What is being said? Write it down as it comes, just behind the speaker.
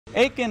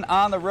Aitkin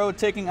on the road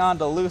taking on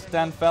Duluth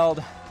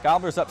Denfeld.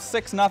 Gobblers up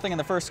 6-0 in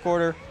the first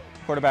quarter.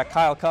 Quarterback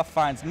Kyle Cuff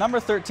finds number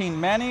 13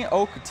 Manny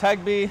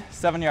Oak-Tegby,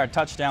 7-yard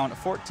touchdown,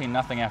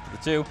 14-0 after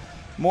the two.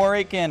 More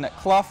Aitkin,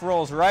 Clough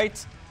rolls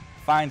right,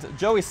 finds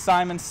Joey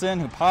Simonson,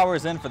 who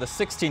powers in for the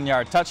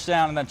 16-yard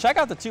touchdown. And then check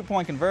out the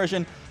 2-point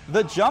conversion.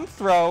 The jump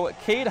throw,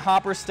 Cade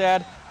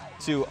Hopperstad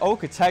to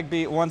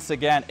Oak-Tegby once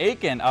again.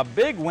 Aitkin, a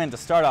big win to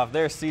start off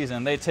their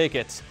season. They take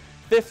it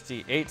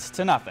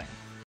 58-0.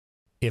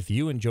 If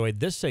you enjoyed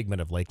this segment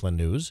of Lakeland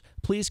News,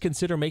 please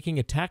consider making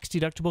a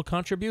tax-deductible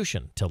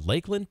contribution to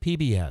Lakeland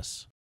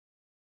PBS.